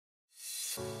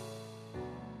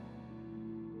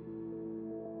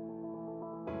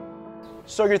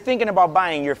So you're thinking about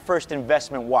buying your first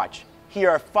investment watch. Here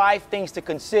are 5 things to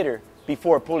consider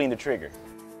before pulling the trigger.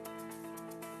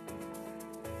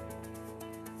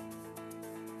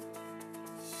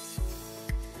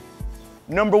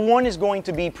 Number 1 is going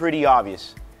to be pretty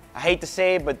obvious. I hate to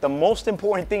say it, but the most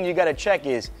important thing you gotta check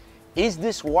is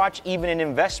this watch even an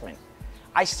investment?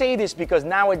 I say this because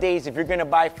nowadays, if you're gonna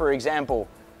buy, for example,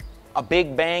 a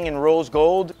Big Bang in rose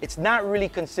gold, it's not really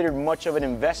considered much of an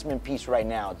investment piece right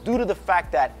now due to the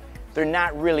fact that they're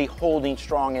not really holding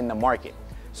strong in the market.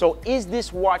 So is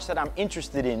this watch that I'm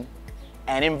interested in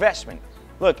an investment?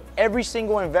 Look, every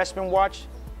single investment watch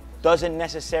doesn't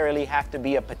necessarily have to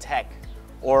be a Patek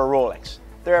or a Rolex.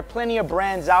 There are plenty of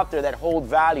brands out there that hold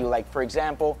value, like for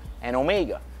example, an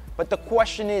Omega. But the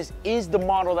question is the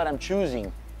model that I'm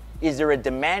choosing, is there a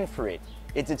demand for it?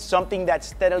 Is it something that's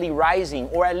steadily rising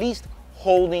or at least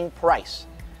holding price?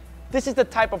 This is the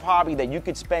type of hobby that you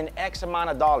could spend X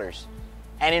amount of dollars.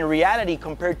 And in reality,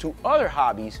 compared to other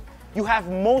hobbies, you have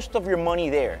most of your money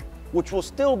there, which will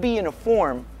still be in a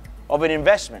form of an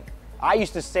investment. I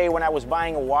used to say when I was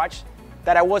buying a watch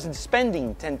that I wasn't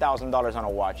spending $10,000 on a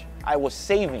watch, I was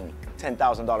saving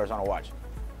 $10,000 on a watch.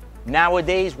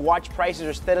 Nowadays, watch prices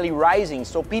are steadily rising,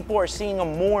 so people are seeing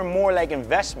them more and more like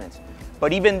investments.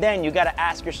 But even then, you gotta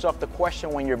ask yourself the question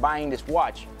when you're buying this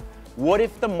watch, what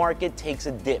if the market takes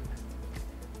a dip?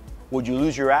 Would you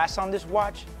lose your ass on this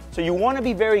watch? So you wanna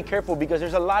be very careful because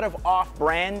there's a lot of off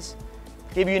brands.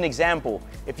 Give you an example.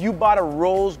 If you bought a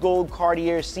rose gold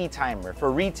Cartier Sea Timer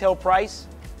for retail price,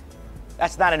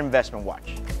 that's not an investment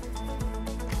watch.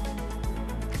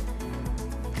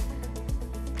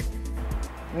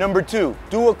 Number 2,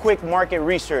 do a quick market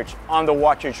research on the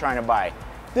watch you're trying to buy.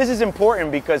 This is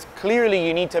important because clearly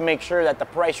you need to make sure that the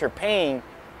price you're paying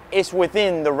is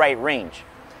within the right range.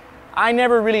 I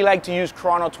never really like to use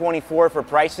Chrono24 for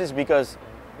prices because,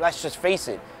 let's just face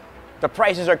it, the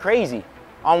prices are crazy.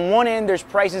 On one end, there's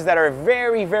prices that are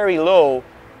very, very low,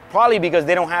 probably because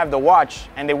they don't have the watch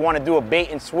and they want to do a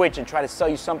bait and switch and try to sell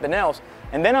you something else.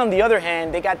 And then on the other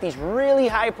hand, they got these really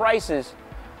high prices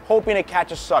hoping to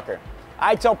catch a sucker.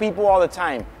 I tell people all the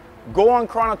time, go on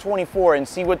Chrono24 and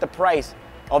see what the price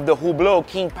of the Hublot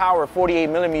King Power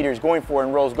 48mm is going for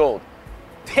in rose gold.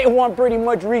 They want pretty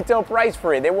much retail price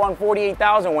for it. They want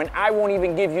 48,000 when I won't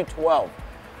even give you 12.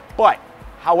 But,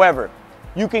 however,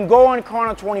 you can go on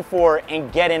Chrono24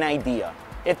 and get an idea.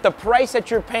 If the price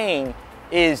that you're paying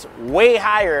is way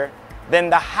higher than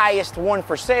the highest one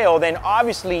for sale, then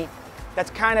obviously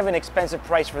that's kind of an expensive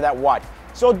price for that watch.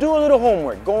 So do a little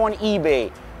homework, go on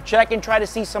eBay, check and try to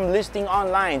see some listing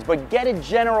online, but get a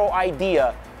general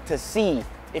idea to see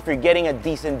if you're getting a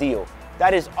decent deal.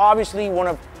 That is obviously one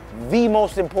of the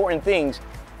most important things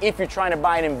if you're trying to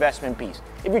buy an investment piece.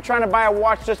 If you're trying to buy a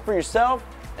watch just for yourself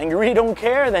and you really don't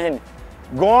care, then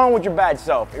go on with your bad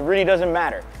self. It really doesn't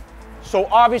matter. So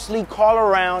obviously call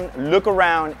around, look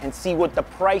around, and see what the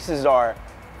prices are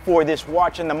for this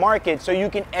watch in the market so you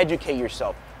can educate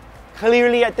yourself.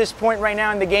 Clearly at this point right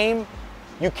now in the game,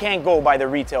 you can't go by the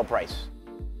retail price.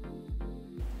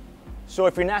 So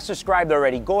if you're not subscribed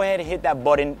already, go ahead and hit that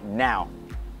button now.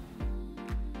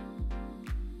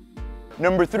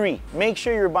 Number 3, make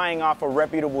sure you're buying off a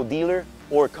reputable dealer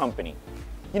or company.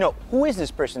 You know, who is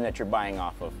this person that you're buying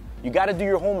off of? You gotta do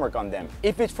your homework on them.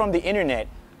 If it's from the internet,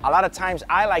 a lot of times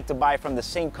I like to buy from the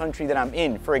same country that I'm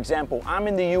in. For example, I'm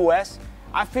in the US,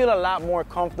 I feel a lot more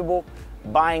comfortable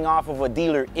buying off of a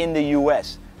dealer in the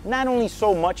US. Not only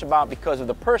so much about because of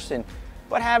the person,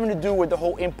 but having to do with the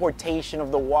whole importation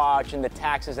of the watch and the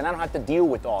taxes, and I don't have to deal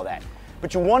with all that.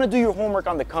 But you wanna do your homework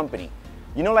on the company.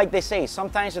 You know, like they say,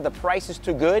 sometimes if the price is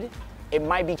too good, it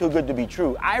might be too good to be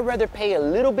true. I'd rather pay a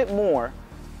little bit more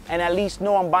and at least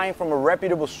know I'm buying from a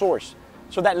reputable source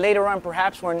so that later on,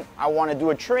 perhaps when I wanna do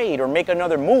a trade or make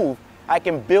another move, I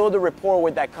can build a rapport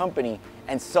with that company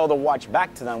and sell the watch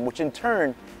back to them, which in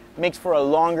turn makes for a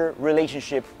longer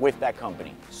relationship with that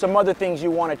company. Some other things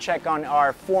you want to check on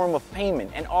are form of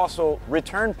payment and also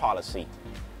return policy.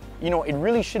 You know, it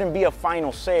really shouldn't be a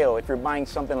final sale if you're buying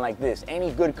something like this.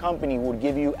 Any good company would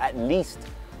give you at least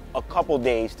a couple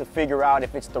days to figure out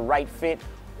if it's the right fit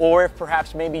or if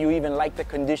perhaps maybe you even like the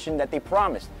condition that they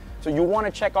promised. So you want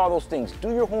to check all those things.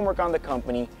 Do your homework on the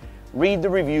company, read the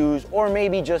reviews, or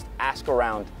maybe just ask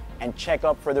around and check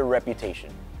up for their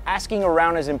reputation. Asking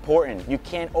around is important. You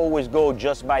can't always go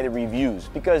just by the reviews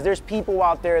because there's people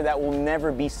out there that will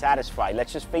never be satisfied.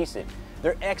 Let's just face it.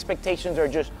 Their expectations are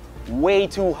just way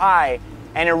too high,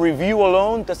 and a review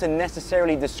alone doesn't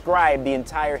necessarily describe the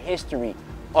entire history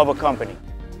of a company.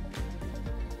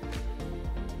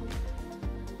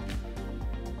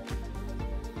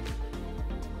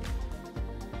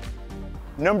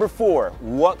 Number 4,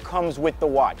 what comes with the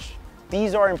watch?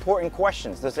 These are important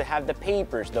questions. Does it have the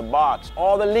papers, the box,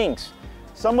 all the links?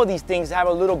 Some of these things have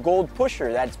a little gold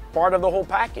pusher that's part of the whole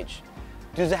package.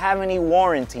 Does it have any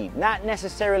warranty? Not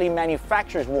necessarily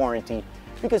manufacturer's warranty,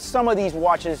 because some of these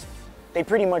watches, they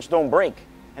pretty much don't break,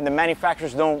 and the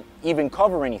manufacturers don't even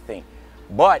cover anything.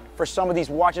 But for some of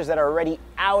these watches that are already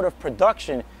out of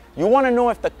production, you want to know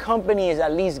if the company is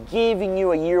at least giving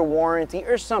you a year warranty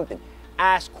or something.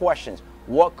 Ask questions.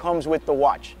 What comes with the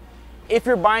watch? If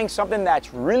you're buying something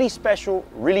that's really special,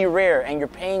 really rare, and you're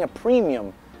paying a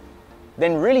premium,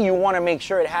 then really you want to make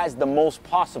sure it has the most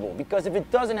possible, because if it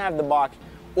doesn't have the box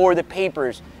or the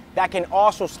papers, that can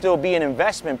also still be an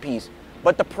investment piece,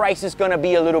 but the price is going to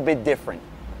be a little bit different.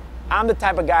 I'm the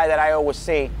type of guy that I always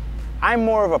say, I'm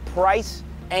more of a price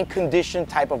and condition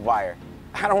type of buyer.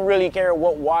 I don't really care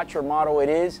what watch or model it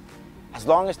is. As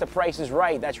long as the price is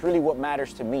right, that's really what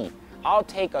matters to me. I'll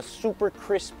take a super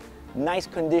crisp, nice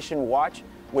condition watch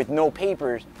with no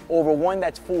papers over one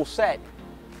that's full set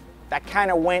that kind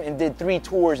of went and did 3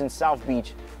 tours in South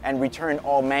Beach and returned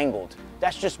all mangled.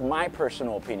 That's just my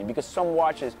personal opinion, because some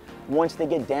watches, once they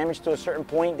get damaged to a certain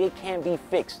point, they can't be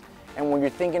fixed. And when you're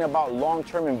thinking about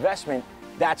long-term investment,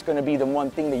 that's gonna be the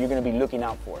one thing that you're gonna be looking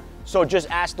out for. So just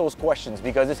ask those questions,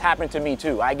 because it's happened to me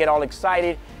too. I get all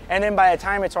excited, and then by the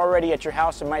time it's already at your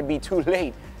house, it might be too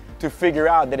late to figure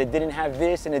out that it didn't have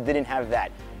this and it didn't have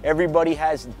that. Everybody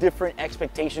has different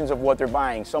expectations of what they're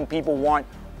buying. Some people want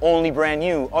only brand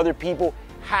new. Other people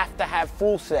have to have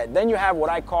full set. Then you have what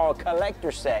I call a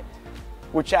collector set,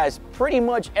 which has pretty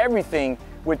much everything,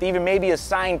 with even maybe a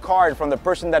signed card from the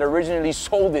person that originally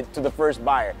sold it to the first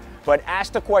buyer. But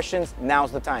ask the questions,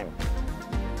 now's the time.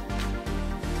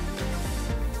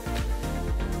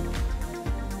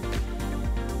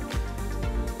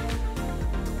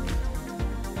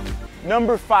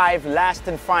 Number 5, last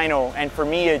and final, and for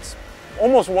me it's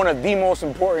almost one of the most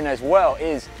important as well,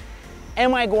 is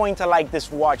am I going to like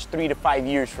this watch 3 to 5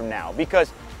 years from now?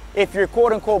 Because if you're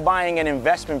quote unquote buying an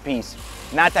investment piece,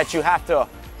 not that you have to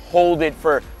hold it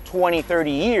for 20,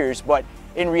 30 years, but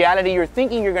in reality, you're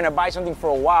thinking you're gonna buy something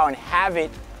for a while and have it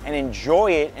and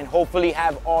enjoy it and hopefully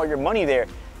have all your money there.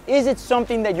 Is it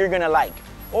something that you're gonna like?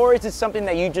 Or is it something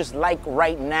that you just like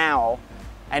right now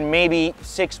and maybe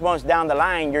 6 months down the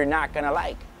line, you're not gonna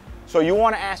like? So you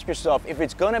wanna ask yourself, if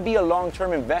it's gonna be a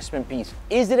long-term investment piece,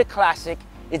 is it a classic?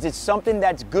 Is it something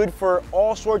that's good for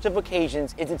all sorts of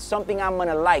occasions? Is it something I'm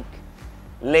gonna like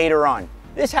later on?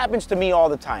 This happens to me all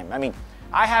the time. I mean,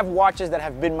 I have watches that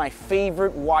have been my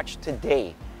favorite watch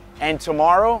today, and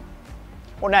tomorrow,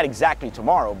 well, not exactly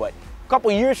tomorrow, but a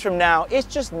couple years from now, it's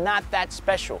just not that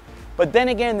special. But then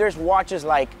again, there's watches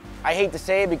like, I hate to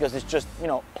say it because it's just, you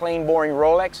know, plain boring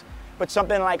Rolex, but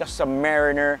something like a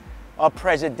Submariner, a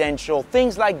Presidential,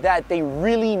 things like that, they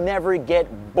really never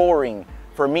get boring,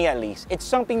 for me at least. It's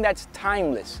something that's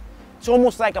timeless. It's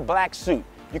almost like a black suit.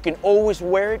 You can always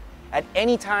wear it at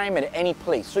any time, at any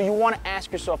place. So you want to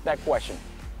ask yourself that question.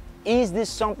 Is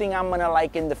this something I'm gonna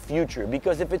like in the future?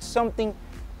 Because if it's something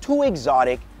too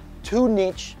exotic, too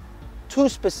niche, too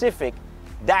specific,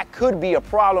 that could be a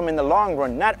problem in the long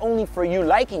run, not only for you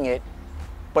liking it,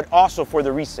 but also for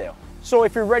the resale. So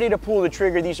if you're ready to pull the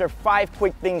trigger, these are 5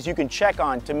 quick things you can check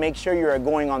on to make sure you're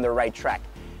going on the right track.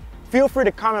 Feel free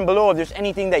to comment below if there's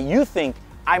anything that you think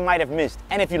I might have missed.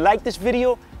 And if you like this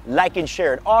video, like and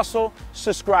share it. Also,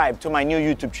 subscribe to my new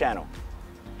YouTube channel.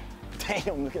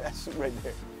 Damn, look at that suit right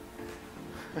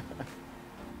there.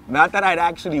 Not that I'd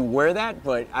actually wear that,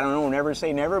 but I don't know, never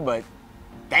say never, but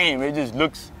damn, it just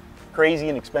looks crazy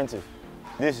and expensive.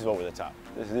 This is over the top.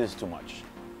 This is too much.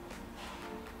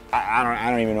 I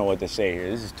don't even know what to say here.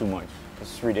 This is too much.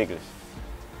 This is ridiculous.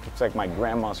 Looks like my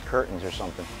grandma's curtains or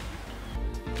something.